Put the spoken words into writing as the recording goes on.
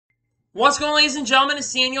What's going on, ladies and gentlemen?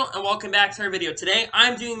 It's Daniel, and welcome back to our video. Today,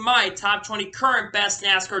 I'm doing my top 20 current best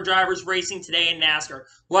NASCAR drivers racing today in NASCAR.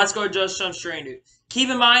 Let's go just jump straight into it. Keep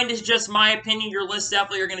in mind, it's just my opinion. Your lists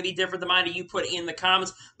definitely are going to be different than mine that you put in the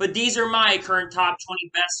comments, but these are my current top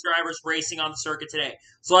 20 best drivers racing on the circuit today.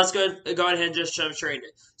 So let's go ahead and just jump straight into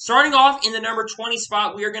it. Starting off in the number 20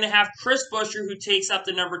 spot, we are going to have Chris Buescher, who takes up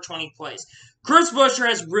the number 20 place. Chris Buescher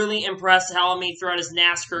has really impressed the hell out of me throughout his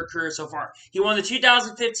NASCAR career so far. He won the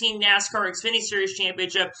 2015 NASCAR Xfinity Series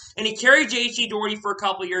Championship, and he carried JT Doherty for a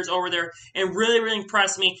couple years over there and really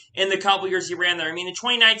impressed me in the couple years he ran there. I mean, in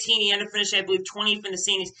 2019, he ended up finishing, I believe, 20th in the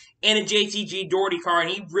Seniors in a JTG Doherty car,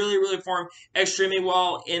 and he really performed extremely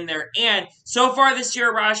well in there. And so far this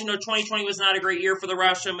year, Raj, 2020 was not a great year for the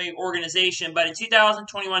Roush organization, but in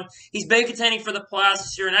 2021, he's been contending for the playoffs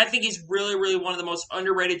this year, and I think he's really one of the most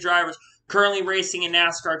underrated drivers currently racing in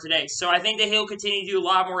NASCAR today. So I think that he'll continue to do a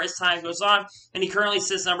lot more as time goes on, and he currently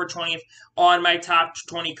sits number 20th on my top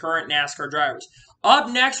 20 current NASCAR drivers. Up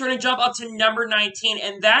next, we're going to jump up to number 19,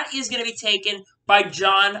 and that is going to be taken by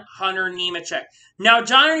John Hunter Nemechek. Now,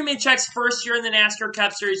 John Hunter Nemechek's first year in the NASCAR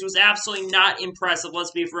Cup Series was absolutely not impressive,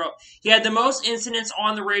 let's be real. He had the most incidents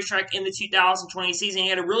on the racetrack in the 2020 season. He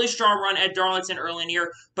had a really strong run at Darlington early in the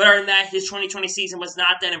year, but other than that, his 2020 season was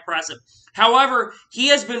not that impressive. However, he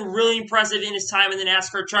has been really impressive in his time in the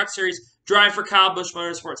NASCAR Truck Series, driving for Kyle Busch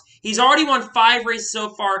Motorsports. He's already won 5 races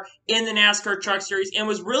so far in the NASCAR Truck Series and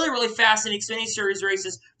was really fast in Xfinity Series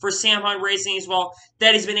races for Sam Hunt Racing as well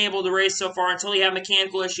that he's been able to race so far until he had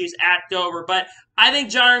mechanical issues at Dover. But I think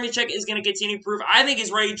John Nemechek is going to continue to prove. I think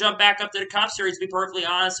he's ready to jump back up to the Cup Series, to be perfectly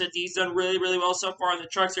honest with you. He's done really well so far in the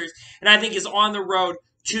Truck Series, and I think he's on the road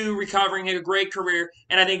to recovering, had a great career,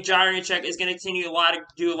 and I think John Nemechek is going to continue to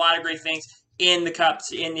do a lot of great things in the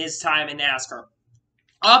Cups in his time in NASCAR.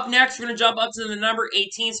 Up next, we're going to jump up to the number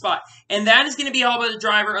 18 spot, and that is going to be held by the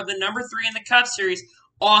driver of the number 3 in the Cup Series,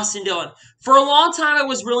 Austin Dillon. For a long time, I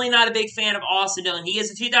was really not a big fan of Austin Dillon. He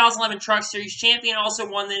is a 2011 Truck Series champion, also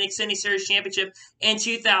won the Xfinity Series Championship in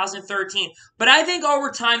 2013. But I think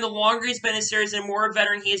over time, the longer he's been in series and more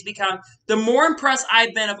veteran he has become, the more impressed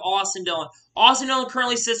I've been of Austin Dillon. Austin Dillon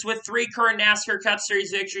currently sits with 3 current NASCAR Cup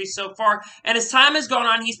Series victories so far, and as time has gone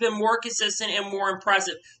on, he's been more consistent and more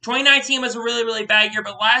impressive. 2019 was a really bad year,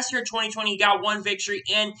 but last year in 2020, he got 1 victory,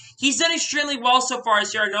 and he's done extremely well so far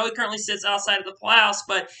this year. I know he currently sits outside of the playoffs,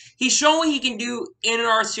 but he's shown what he can do in an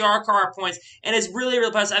RCR car at points, and it's really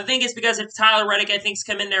impressive. I think it's because of Tyler Reddick, I think, has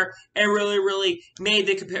come in there and really made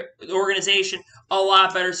the organization a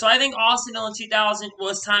lot better. So I think Austin Dillon 2000,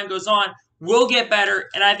 as time goes on, will get better,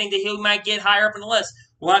 and I think that he might get higher up in the list.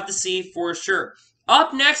 We'll have to see for sure.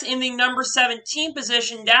 Up next in the number 17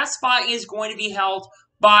 position, that spot is going to be held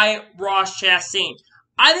by Ross Chastain.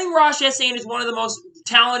 I think Ross Chastain is one of the most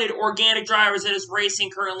talented organic drivers that is racing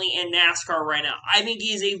currently in NASCAR right now. I think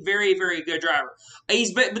he is a very good driver.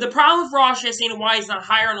 But the problem with Ross Chastain and why he's not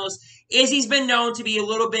higher on the list is he's been known to be a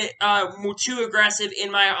little bit too aggressive,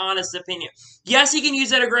 in my honest opinion. Yes, he can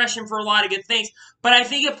use that aggression for a lot of good things, but I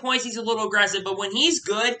think at points he's a little aggressive. But when he's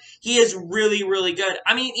good, he is really good.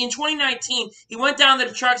 I mean, in 2019, he went down to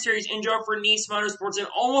the Truck Series and drove for Nice Motorsports and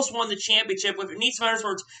almost won the championship with Nice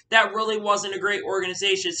Motorsports. That really wasn't a great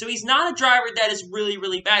organization. So he's not a driver that is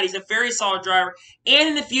really bad. He's a very solid driver. And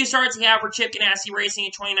in the few starts he had for Chip Ganassi Racing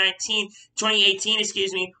in 2018,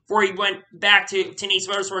 before he went back to Nice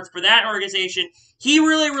Motorsports for that organization, he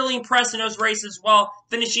really impressed in those races as well,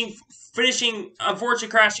 finishing unfortunately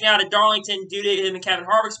crashing out at Darlington due to him and Kevin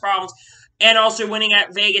Harvick's problems, and also winning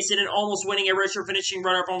at Vegas and then almost winning at Richmond, finishing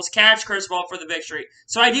runner-up, almost catch Chris Ball for the victory.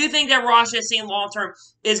 So I do think that Ross Chastain long-term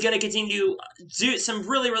is going to continue to do some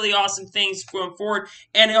really awesome things going forward,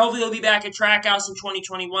 and hopefully he'll be back at Trackhouse in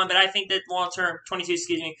 2021, but I think that long-term, 22,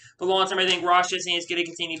 but long-term I think Ross Chastain is going to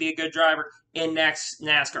continue to be a good driver in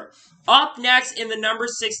NASCAR. Up next in the number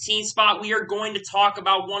 16 spot, we are going to talk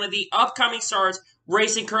about one of the upcoming stars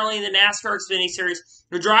racing currently in the NASCAR Xfinity Series.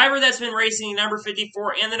 The driver that's been racing the number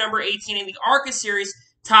 54 and the number 18 in the ARCA Series,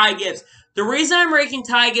 Ty Gibbs. The reason I'm ranking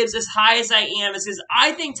Ty Gibbs as high as I am is because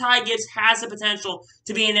I think Ty Gibbs has the potential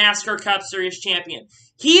to be a NASCAR Cup Series champion.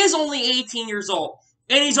 He is only 18 years old,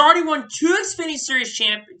 and he's already won 2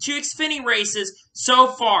 Xfinity races so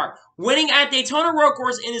far, winning at Daytona Road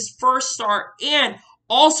Course in his first start and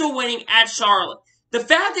also winning at Charlotte. The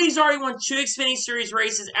fact that he's already won 2 Xfinity Series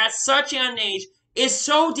races at such a young age is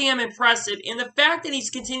so damn impressive, and the fact that he's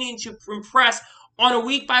continuing to impress on a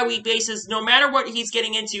week-by-week basis, no matter what he's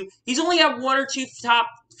getting into, he's only had 1 or 2 top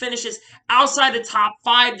finishes outside the top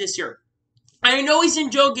 5 this year. I know he's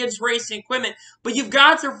in Joe Gibbs Racing Equipment, but you've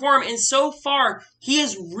got to reform him. And so far, he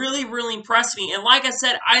has really, really impressed me. And like I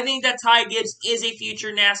said, I think that Ty Gibbs is a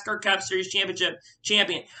future NASCAR Cup Series Championship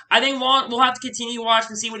champion. I think we'll have to continue to watch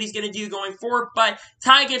and see what he's going to do going forward. But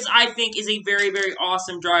Ty Gibbs, I think, is a very, very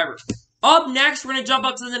awesome driver. Up next, we're going to jump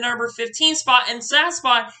up to the number 15 spot, and that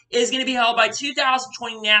spot is going to be held by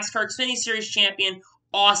 2020 NASCAR Xfinity Series champion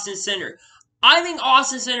Austin Cindric. I think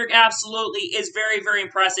Austin Cindric absolutely is very, very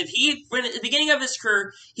impressive. When at the beginning of his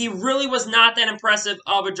career, he really was not that impressive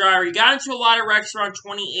of a driver. He got into a lot of wrecks around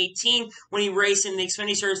 2018 when he raced in the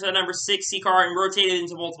Xfinity Series for the number 60 car and rotated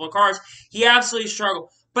into multiple cars. He absolutely struggled.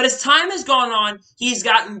 But as time has gone on, he's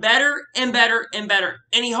gotten better and better and better.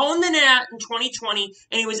 And he honed the net in 2020,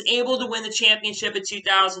 and he was able to win the championship in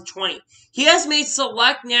 2020. He has made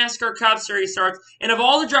select NASCAR Cup Series starts, and of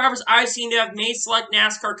all the drivers I've seen to have made select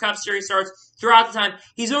NASCAR Cup Series starts throughout the time,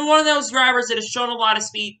 he's been one of those drivers that has shown a lot of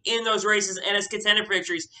speed in those races and has contended for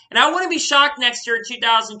victories. And I wouldn't be shocked next year in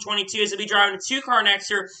 2022 as he'll be driving a 2-car next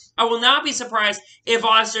year. I will not be surprised if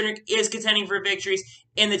Austin is contending for victories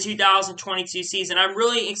in the 2022 season. I'm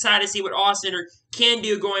really excited to see what Austin can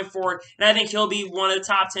do going forward, and I think he'll be one of the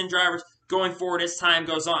top 10 drivers going forward as time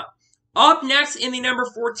goes on. Up next in the number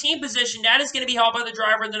 14 position, that is going to be held by the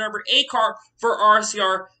driver in the number 8 car for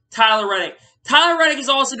RCR, Tyler Reddick. Tyler Reddick has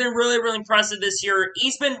also been really, really impressive this year.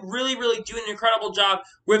 He's been really, really doing an incredible job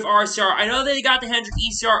with RCR. I know that they got the Hendrick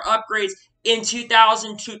ECR upgrades in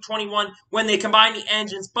 2021 when they combined the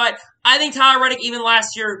engines, but I think Tyler Reddick even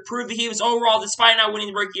last year proved that he was overall, despite not winning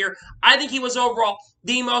the rookie year, I think he was overall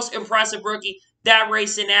the most impressive rookie that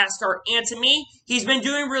raced in NASCAR. And to me, he's been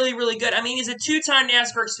doing really, really good. I mean, he's a 2-time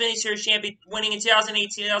NASCAR Xfinity Series champion, winning in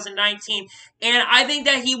 2018, 2019, and I think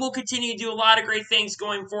that he will continue to do a lot of great things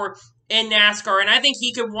going forward in NASCAR, and I think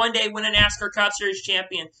he could one day win a NASCAR Cup Series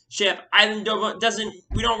championship. We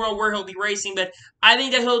don't know where he'll be racing, but I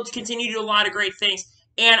think that he'll continue to do a lot of great things,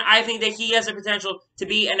 and I think that he has the potential to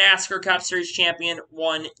be a NASCAR Cup Series champion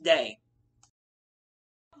one day.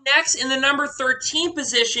 Next, in the number 13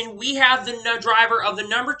 position, we have the driver of the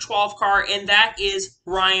number 12 car, and that is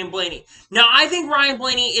Ryan Blaney. Now, I think Ryan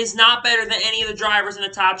Blaney is not better than any of the drivers in the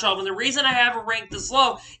top 12, and the reason I have him ranked this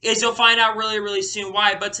low is you'll find out really, really soon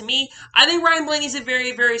why. But to me, I think Ryan Blaney is a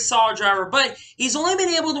very, very solid driver, but he's only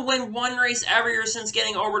been able to win one race every year since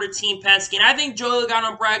getting over to Team Penske, and I think Joey Logano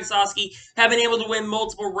and Brad Keselowski have been able to win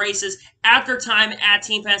multiple races at their time at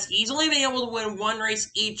Team Penske. He's only been able to win one race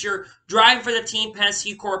each year driving for the Team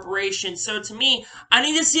Penske Corporation. So to me, I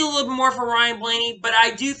need to see a little bit more from Ryan Blaney, but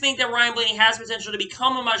I do think that Ryan Blaney has potential to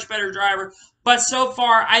become a much better driver. But so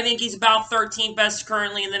far, I think he's about 13th best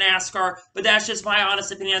currently in the NASCAR, but that's just my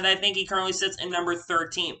honest opinion. I think he currently sits in number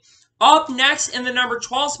 13. Up next in the number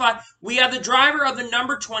 12 spot, we have the driver of the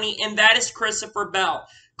number 20, and that is Christopher Bell.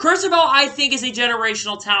 Christopher Bell, I think, is a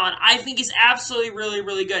generational talent. I think he's absolutely really,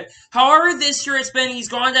 really good. However, this year he's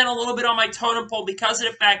gone down a little bit on my totem pole because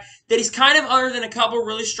of the fact that he's kind of, other than a couple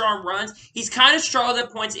really strong runs, he's kind of struggled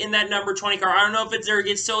at points in that number 20 car. I don't know if it's there.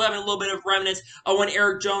 He's still having a little bit of remnants of when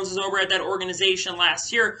Eric Jones was over at that organization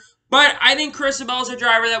last year. But I think Christopher Bell is a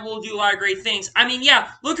driver that will do a lot of great things. I mean,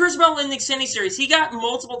 yeah, look at Christopher Bell in the Xfinity Series. He got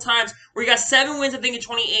multiple times where he got 7 wins, I think, in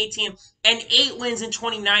 2018 and 8 wins in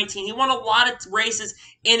 2019. He won a lot of races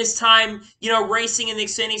in his time, racing in the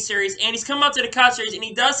Xfinity Series. And he's come up to the Cup Series, and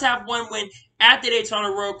he does have 1 win at the Daytona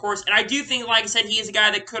Road Course. And I do think, like I said, he is a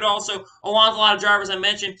guy that could also, along with a lot of drivers I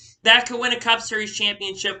mentioned, that could win a Cup Series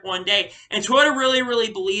championship one day. And Twitter really,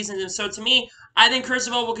 really believes in him. So to me, I think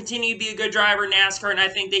Christopher Bell will continue to be a good driver in NASCAR, and I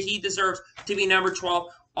think that he deserves to be number 12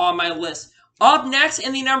 on my list. Up next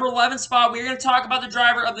in the number 11 spot, we're going to talk about the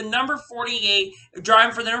driver of the number 48,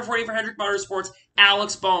 driving for the number 48 for Hendrick Motorsports,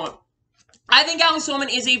 Alex Bowman. I think Alex Bowman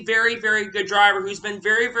is a very, very good driver who's been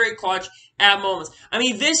very, very clutch at moments. I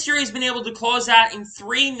mean, this year he's been able to close out in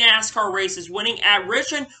 3 NASCAR races, winning at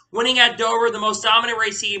Richmond, winning at Dover, the most dominant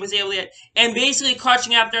race he was able to get, and basically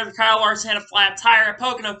clutching after Kyle Larson had a flat tire at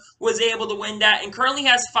Pocono, was able to win that, and currently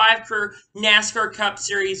has 5 career NASCAR Cup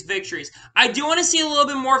Series victories. I do want to see a little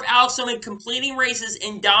bit more of Alex Bowman completing races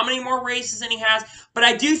and dominating more races than he has, but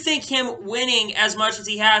I do think him winning as much as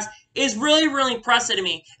he has is really, really impressive to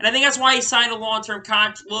me. And I think that's why he signed a long-term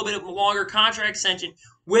little bit of a longer contract extension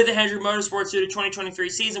with the Hendrick Motorsports through the 2023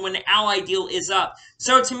 season when the Ally deal is up.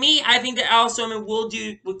 So to me, I think that Alex Bowman will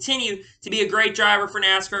continue to be a great driver for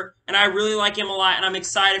NASCAR, and I really like him a lot, and I'm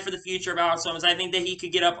excited for the future of Alex Bowman. I think that he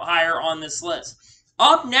could get up higher on this list.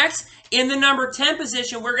 Up next, in the number 10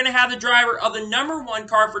 position, we're going to have the driver of the number 1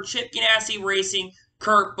 car for Chip Ganassi Racing,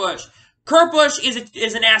 Kurt Busch. Kurt Busch is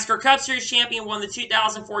a NASCAR Cup Series champion, won the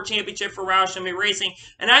 2004 championship for Roush McMahon Racing,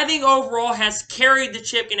 and I think overall has carried the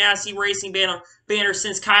Chip Ganassi Racing banner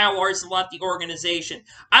since Kyle Larson left the organization.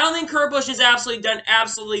 I don't think Kurt Busch has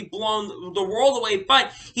absolutely blown the world away,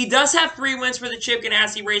 but he does have 3 wins for the Chip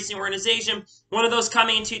Ganassi Racing organization, one of those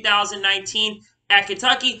coming in 2019 at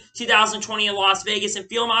Kentucky, 2020 in Las Vegas, and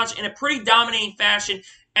field match in a pretty dominating fashion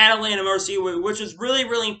at Atlanta Motor Speedway, which was really,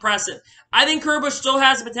 really impressive. I think Kurt Busch still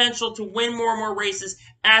has the potential to win more and more races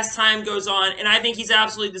as time goes on, and I think he's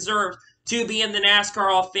absolutely deserved to be in the NASCAR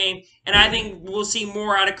Hall of Fame, and I think we'll see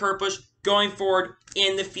more out of Kurt Busch going forward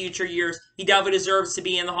in the future years. He definitely deserves to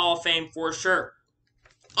be in the Hall of Fame for sure.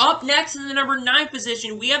 Up next in the number 9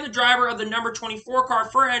 position, we have the driver of the number 24 car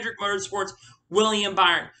for Hendrick Motorsports, William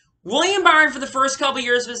Byron. William Byron, for the first couple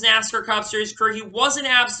years of his NASCAR Cup Series career, he wasn't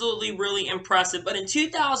absolutely really impressive. But in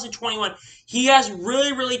 2021, he has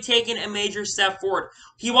really taken a major step forward.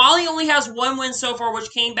 While he only has 1 win so far,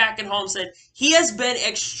 which came back at Homestead, he has been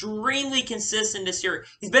extremely consistent this year.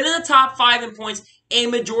 He's been in the top 5 in points a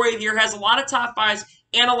majority of the year, has a lot of top 5s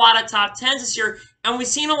and a lot of top 10s this year. And we've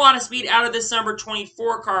seen a lot of speed out of this number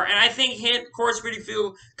 24 car. And I think him, of course, Rudy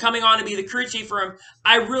Fu coming on to be the crew chief for him,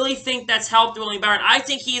 I really think that's helped William Byron. I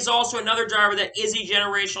think he is also another driver that is a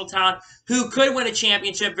generational talent who could win a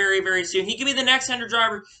championship very soon. He could be the next Hendrick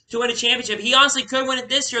driver to win a championship. He honestly could win it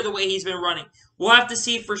this year the way he's been running. We'll have to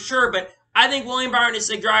see for sure, but I think William Byron is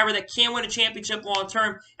a driver that can win a championship long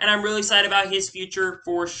term, and I'm really excited about his future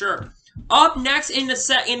for sure. Up next in the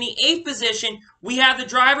 8th position, we have the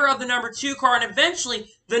driver of the number 2 car and eventually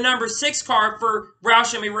the number 6 car for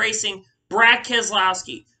Roush McMahon Racing, Brad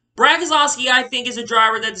Keselowski. Brad Keselowski, I think, is a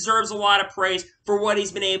driver that deserves a lot of praise for what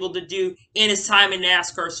he's been able to do in his time in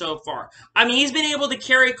NASCAR so far. I mean, he's been able to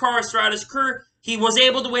carry cars throughout his career. He was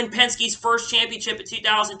able to win Penske's first championship in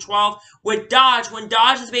 2012 with Dodge. When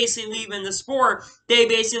Dodge is basically leaving the sport, they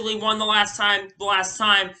basically won the last time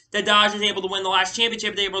that Dodge was able to win the last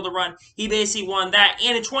championship they were able to run. He basically won that.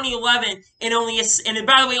 And in 2011, and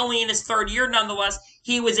by the way, only in his 3rd year nonetheless,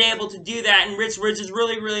 he was able to do that. And which is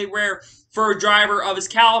really rare for a driver of his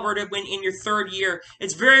caliber to win in your 3rd year.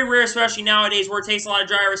 It's very rare, especially nowadays, where it takes a lot of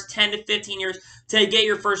drivers 10 to 15 years to get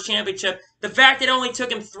your first championship. The fact that it only took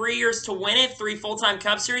him 3 years to win it, 3 full-time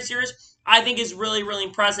Cup Series years, I think is really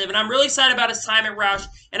impressive. And I'm really excited about his time at Roush,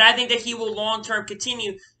 and I think that he will long-term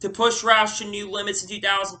continue to push Roush to new limits in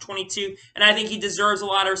 2022, and I think he deserves a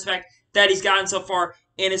lot of respect that he's gotten so far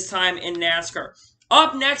in his time in NASCAR.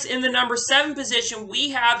 Up next in the number 7 position, we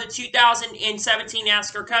have the 2017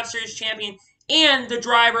 NASCAR Cup Series champion and the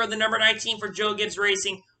driver of the number 19 for Joe Gibbs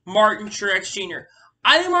Racing, Martin Truex Jr.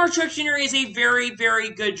 I think Martin Truex Jr. is a very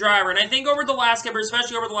good driver, and I think over the last couple,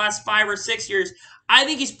 especially over the last 5 or 6 years, I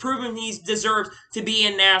think he's proven he deserves to be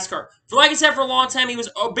in NASCAR. For like I said, for a long time, he was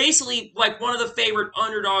basically like one of the favorite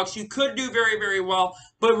underdogs who could do very well,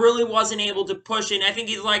 but really wasn't able to push it. And I think,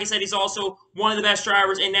 like I said, he's also one of the best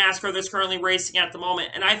drivers in NASCAR that's currently racing at the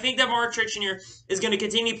moment. And I think that Martin Truex Jr. is going to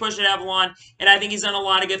continue to push at Avalon, and I think he's done a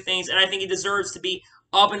lot of good things, and I think he deserves to be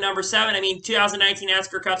up in number 7. I mean, 2019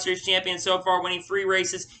 NASCAR Cup Series champion so far, winning 3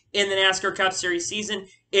 races in the NASCAR Cup Series season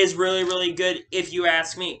is really good, if you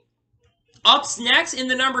ask me. Up next in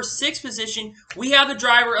the number 6 position, we have the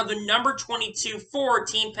driver of the number 22 for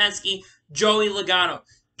Team Penske, Joey Logano.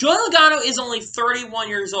 Joey Logano is only 31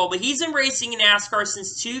 years old, but he's been racing in NASCAR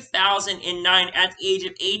since 2009 at the age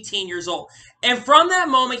of 18 years old. And from that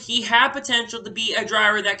moment, he had potential to be a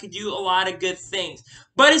driver that could do a lot of good things.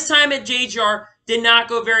 But his time at JGR did not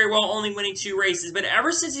go very well, only winning 2 races. But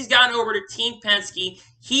ever since he's gotten over to Team Penske,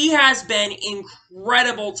 he has been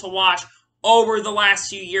incredible to watch over the last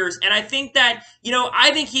few years. And I think that, I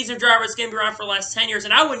think he's a driver that's going to be around for the last 10 years.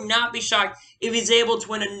 And I would not be shocked if he's able to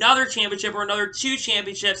win another championship or another 2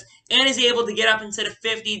 championships and is able to get up into the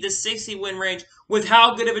 50 to 60 win range with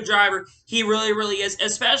how good of a driver he really is,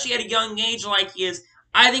 especially at a young age like he is.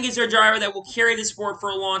 I think he's a driver that will carry the sport for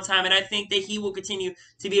a long time, and I think that he will continue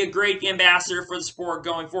to be a great ambassador for the sport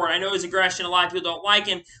going forward. I know his aggression, a lot of people don't like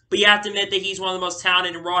him, but you have to admit that he's one of the most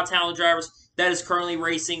talented and raw talent drivers that is currently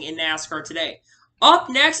racing in NASCAR today. Up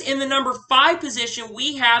next in the number 5 position,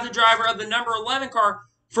 we have the driver of the number 11 car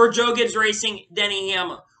for Joe Gibbs Racing, Denny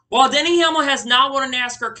Hamlin. While Denny Hamlin has not won a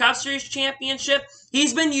NASCAR Cup Series championship,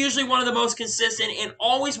 he's been usually one of the most consistent and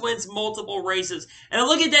always wins multiple races. And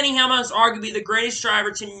look at Denny Hamlin as arguably the greatest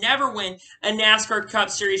driver to never win a NASCAR Cup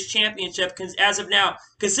Series championship as of now.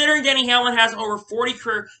 Considering Denny Hamlin has over 40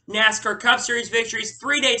 career NASCAR Cup Series victories,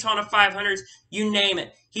 3 Daytona 500s, you name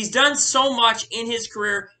it. He's done so much in his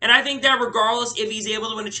career, and I think that regardless if he's able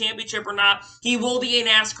to win a championship or not, he will be a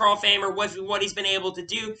NASCAR Hall of Famer with what he's been able to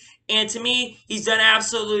do. And to me, he's done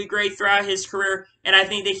absolutely great throughout his career, and I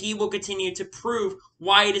think that he will continue to prove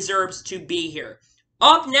why he deserves to be here.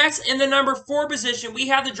 Up next, in the number 4 position, we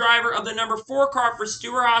have the driver of the number 4 car for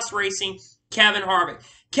Stewart-Haas Racing, Kevin Harvick.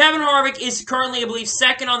 Kevin Harvick is currently, I believe,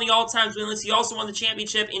 second on the all-time win list. He also won the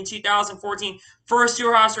championship in 2014 for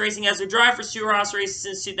Stewart-Haas Racing as a driver for Stewart-Haas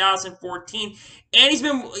Racing since 2014. And he's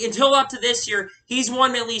been, until up to this year, he's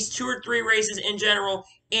won at least 2 or 3 races in general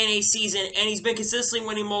in a season, and he's been consistently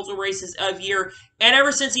winning multiple races a year. And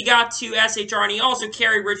ever since he got to SHR, and he also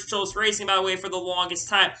carried Richard Childress Racing, by the way, for the longest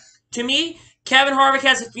time. To me, Kevin Harvick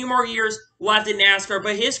has a few more years left in NASCAR,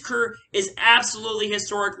 but his career is absolutely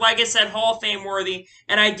historic. Like I said, Hall of Fame worthy,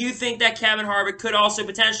 and I do think that Kevin Harvick could also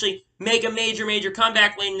potentially make a major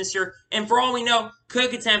comeback late in this year, and for all we know,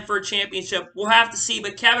 could contend for a championship. We'll have to see,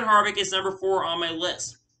 but Kevin Harvick is number 4 on my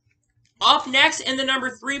list. Up next in the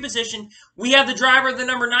number 3 position, we have the driver of the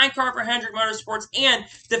number 9 car for Hendrick Motorsports and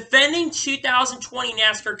defending 2020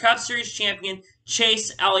 NASCAR Cup Series champion,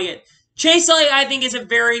 Chase Elliott. Chase Elliott, I think, is a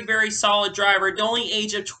very solid driver at the only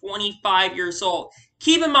age of 25 years old.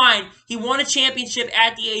 Keep in mind, he won a championship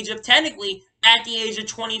at the age of, technically, at the age of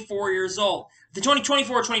 24 years old. The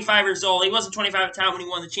 24 or 25 years old. He wasn't 25 at the time when he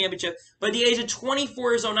won the championship. But at the age of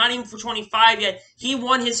 24 years old, not even for 25 yet, he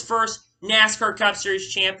won his first NASCAR Cup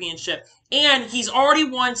Series championship. And he's already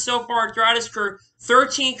won so far throughout his career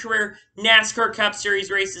 13 career NASCAR Cup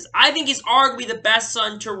Series races. I think he's arguably the best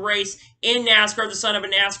son to race in NASCAR, the son of a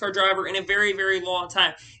NASCAR driver, in a very long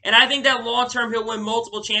time. And I think that long-term he'll win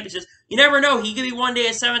multiple championships. You never know. He could be one day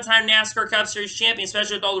a 7-time NASCAR Cup Series champion,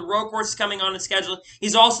 especially with all the road courses coming on the schedule.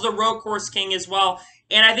 He's also the road course king as well.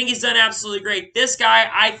 And I think he's done absolutely great. This guy,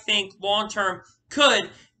 I think, long-term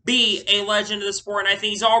could be a legend of the sport, and I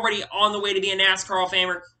think he's already on the way to be a NASCAR Hall of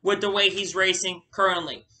Famer with the way he's racing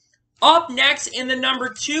currently. Up next in the number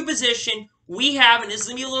 2 position, we have, and this is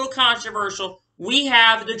going to be a little controversial, we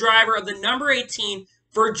have the driver of the number 18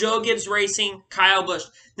 for Joe Gibbs Racing, Kyle Busch.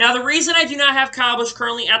 Now, the reason I do not have Kyle Busch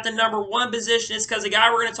currently at the number 1 position is because the guy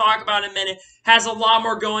we're going to talk about in a minute has a lot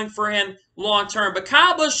more going for him long-term. But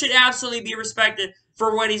Kyle Busch should absolutely be respected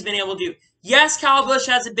for what he's been able to do. Yes, Kyle Busch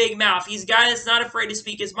has a big mouth. He's a guy that's not afraid to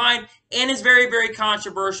speak his mind and is very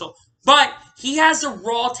controversial. But he has the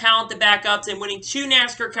raw talent to back up to him, winning 2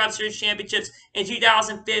 NASCAR Cup Series championships in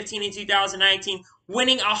 2015 and 2019,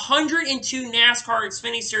 winning 102 NASCAR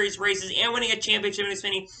Xfinity Series races, and winning a championship in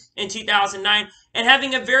Xfinity in 2009, and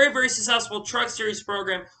having a very successful Truck Series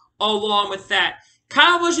program along with that.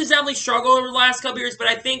 Kyle Busch has definitely struggled over the last couple years, but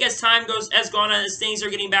I think as time has gone on, as things are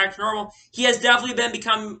getting back to normal, he has definitely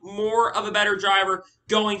become more of a better driver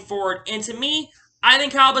going forward. And to me, I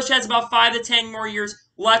think Kyle Busch has about 5 to 10 more years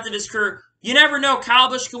left of his career. You never know. Kyle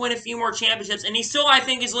Busch can win a few more championships, and he still, I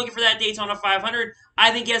think, is looking for that Daytona 500.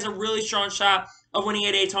 I think he has a really strong shot of winning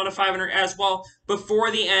a Daytona 500 as well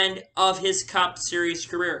before the end of his Cup Series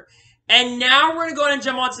career. And now we're going to go ahead and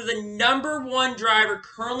jump on to the number 1 driver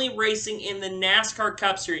currently racing in the NASCAR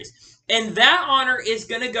Cup Series. And that honor is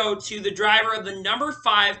going to go to the driver of the number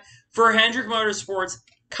 5 for Hendrick Motorsports,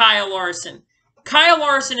 Kyle Larson. Kyle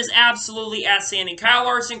Larson is absolutely outstanding. Kyle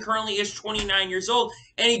Larson currently is 29 years old,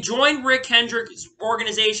 and he joined Rick Hendrick's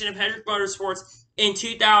organization of Hendrick Motorsports in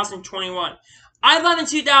 2021. I thought in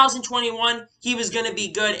 2021 he was going to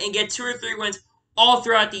be good and get 2 or 3 wins all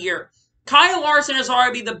throughout the year. Kyle Larson is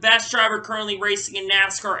already the best driver currently racing in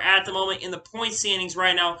NASCAR at the moment in the point standings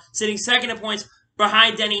right now, sitting second in points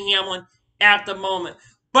behind Denny Hamlin at the moment.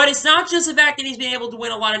 But it's not just the fact that he's been able to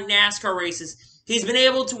win a lot of NASCAR races. He's been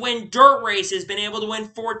able to win dirt races, been able to win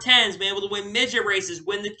 410s, been able to win midget races,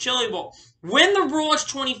 win the Chili Bowl, win the Rolex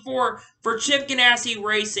 24 for Chip Ganassi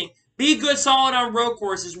Racing, be good solid on road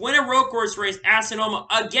courses, win a road course race at Sonoma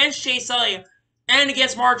against Chase Elliott and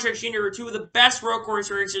against Mark Truex Jr., 2 of the best road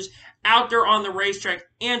course racers out there on the racetrack.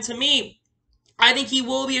 And to me, I think he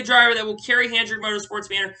will be a driver that will carry Hendrick Motorsports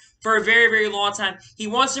banner for a very long time. He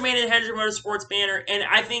wants to remain in the Hendrick Motorsports banner, and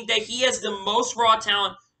I think that he has the most raw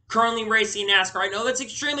talent currently racing NASCAR. I know that's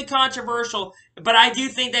extremely controversial, but I do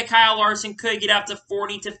think that Kyle Larson could get up to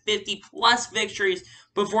 40 to 50 plus victories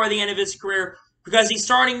before the end of his career. Because he's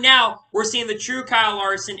starting now, we're seeing the true Kyle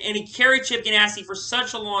Larson, and he carried Chip Ganassi for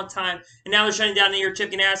such a long time, and now they're shutting down the year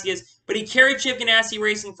Chip Ganassi is, but he carried Chip Ganassi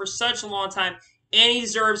Racing for such a long time, and he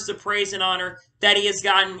deserves the praise and honor that he has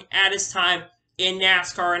gotten at his time in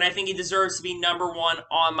NASCAR, and I think he deserves to be number 1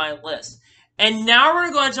 on my list. And now we're going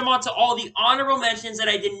to go ahead and jump on to all the honorable mentions that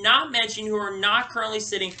I did not mention who are not currently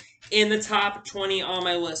sitting in the top 20 on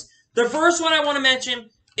my list. The first one I want to mention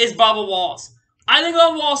is Bubba Wallace. I think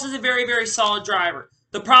Bubba Wallace is a very, very solid driver.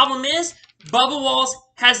 The problem is, Bubba Wallace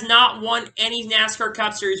has not won any NASCAR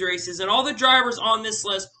Cup Series races, and all the drivers on this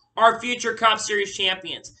list are future Cup Series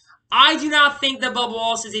champions. I do not think that Bubba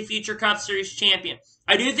Wallace is a future Cup Series champion.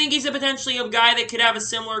 I do think he's potentially a guy that could have a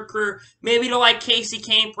similar career, maybe to like Casey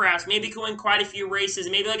Kane perhaps. Maybe he could win quite a few races.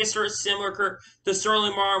 Maybe like a sort of similar career to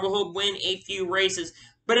Sterling Martin where he'll win a few races.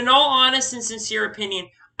 But in all honest and sincere opinion,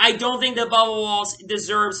 I don't think that Bubba Wallace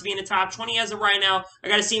deserves to be in the top 20 as of right now. I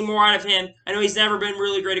got to see more out of him. I know he's never been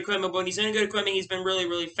really great equipment, but when he's in good equipment, he's been really,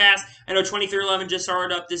 really fast. I know 2311 just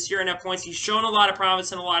started up this year, and at points he's shown a lot of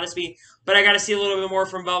promise and a lot of speed, but I got to see a little bit more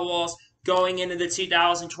from Bubba Wallace going into the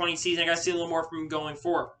 2020 season. I got to see a little more from him going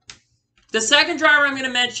forward. The second driver I'm going to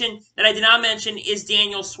mention that I did not mention is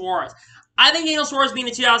Daniel Suarez. I think Daniel Suarez being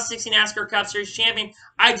the 2016 NASCAR Cup Series champion,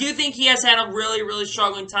 I do think he has had a really, really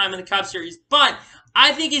struggling time in the Cup Series, but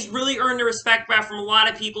I think he's really earned the respect back from a lot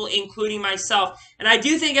of people, including myself. And I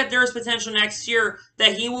do think that there is potential next year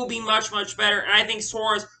that he will be much, much better. And I think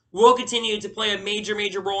Suarez will continue to play a major,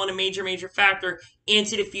 major role and a major, major factor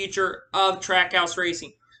into the future of Trackhouse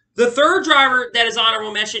Racing. The third driver that is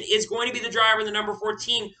honorable mention is going to be the driver in the number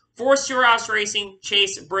 14 for Steelhouse Racing,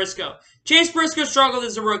 Chase Briscoe. Chase Briscoe struggled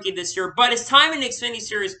as a rookie this year, but his time in the Xfinity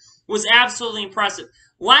Series was absolutely impressive.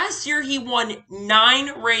 Last year, he won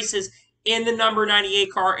 9 races in the number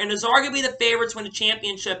 98 car, and is arguably the favorite to win the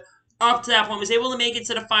championship up to that point. Was able to make it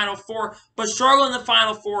to the Final Four, but struggled in the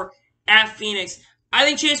Final Four at Phoenix. I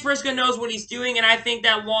think Chase Briscoe knows what he's doing, and I think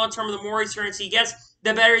that long-term, the more experience he gets,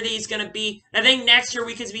 the better that he's going to be. And I think next year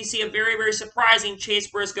we could see a very, very surprising Chase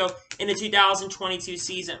Briscoe in the 2022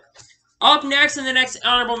 season. Up next, and the next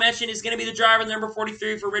honorable mention is going to be the driver number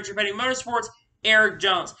 43 for Richard Petty Motorsports, Erik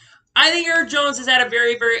Jones. I think Erik Jones has had a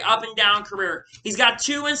very, very up and down career. He's got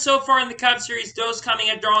 2 wins so far in the Cup Series, those coming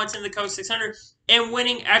at Darlington, the Coke 600, and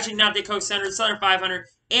winning, actually not the Coke 600, the Southern 500,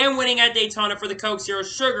 and winning at Daytona for the Coke Zero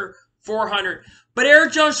Sugar 400. But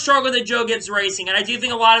Erik Jones struggled at Joe Gibbs Racing, and I do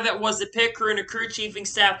think a lot of it was the pit crew and the crew chiefing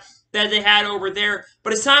staff that they had over there.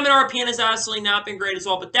 But his time at RPN has honestly not been great as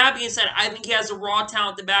well. But that being said, I think he has the raw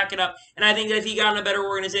talent to back it up, and I think that if he got in a better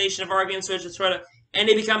organization, if RPM switched to Toyota, and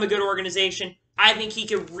they become a good organization, I think he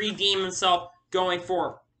could redeem himself going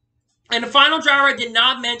forward. And the final driver I did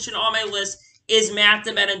not mention on my list is Matt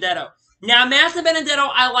DiBenedetto. Now, Matt DiBenedetto,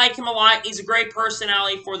 I like him a lot. He's a great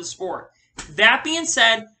personality for the sport. That being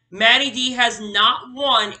said, Matty D has not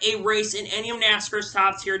won a race in any of NASCAR's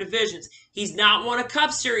top-tier divisions. He's not won a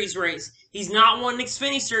Cup Series race. He's not won an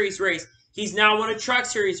Xfinity Series race. He's not won a Truck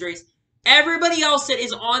Series race. Everybody else that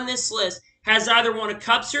is on this list has either won a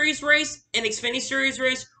Cup Series race, an Xfinity Series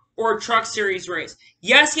race, or a Truck Series race.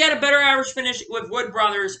 Yes, he had a better average finish with Wood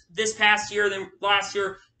Brothers this past year than last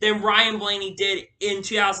year than Ryan Blaney did in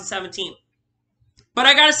 2017. But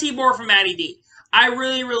I got to see more from Matty D. I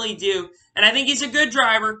really, really do. And I think he's a good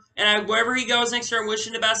driver. And wherever he goes next year, I'm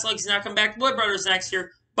wishing the best luck. He's not coming back to Wood Brothers next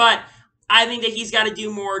year. But I think that he's got to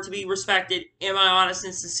do more to be respected, in my honest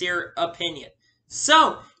and sincere opinion.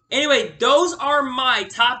 So, anyway, those are my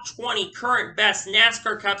top 20 current best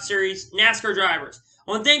NASCAR Cup Series NASCAR drivers.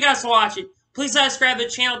 I want to thank you guys for watching. Please subscribe to the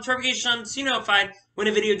channel, notification on so you're notified when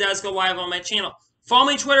a video does go live on my channel. Follow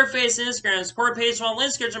me on Twitter, Facebook, and Instagram. Support page on the link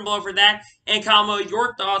description below for that. And comment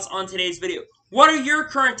your thoughts on today's video. What are your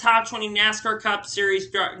current top 20 NASCAR Cup Series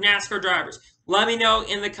NASCAR drivers? Let me know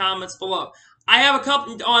in the comments below. I have a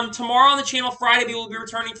couple on tomorrow on the channel. Friday, we will be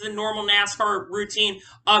returning to the normal NASCAR routine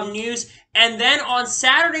of news. And then on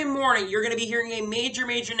Saturday morning, you're going to be hearing a major,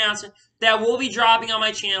 major announcement that will be dropping on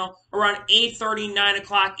my channel around 8:30, 9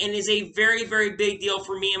 o'clock. And is a very, very big deal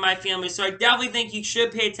for me and my family. So I definitely think you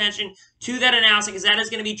should pay attention to that announcement because that is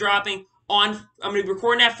going to be dropping on, I'm going to be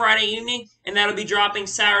recording that Friday evening, and that'll be dropping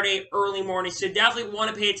Saturday early morning. So definitely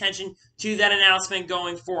want to pay attention to that announcement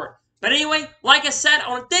going forward. But anyway, like I said, I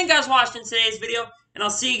want to thank you guys for watching today's video, and I'll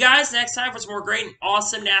see you guys next time for some more great and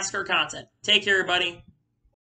awesome NASCAR content. Take care, everybody.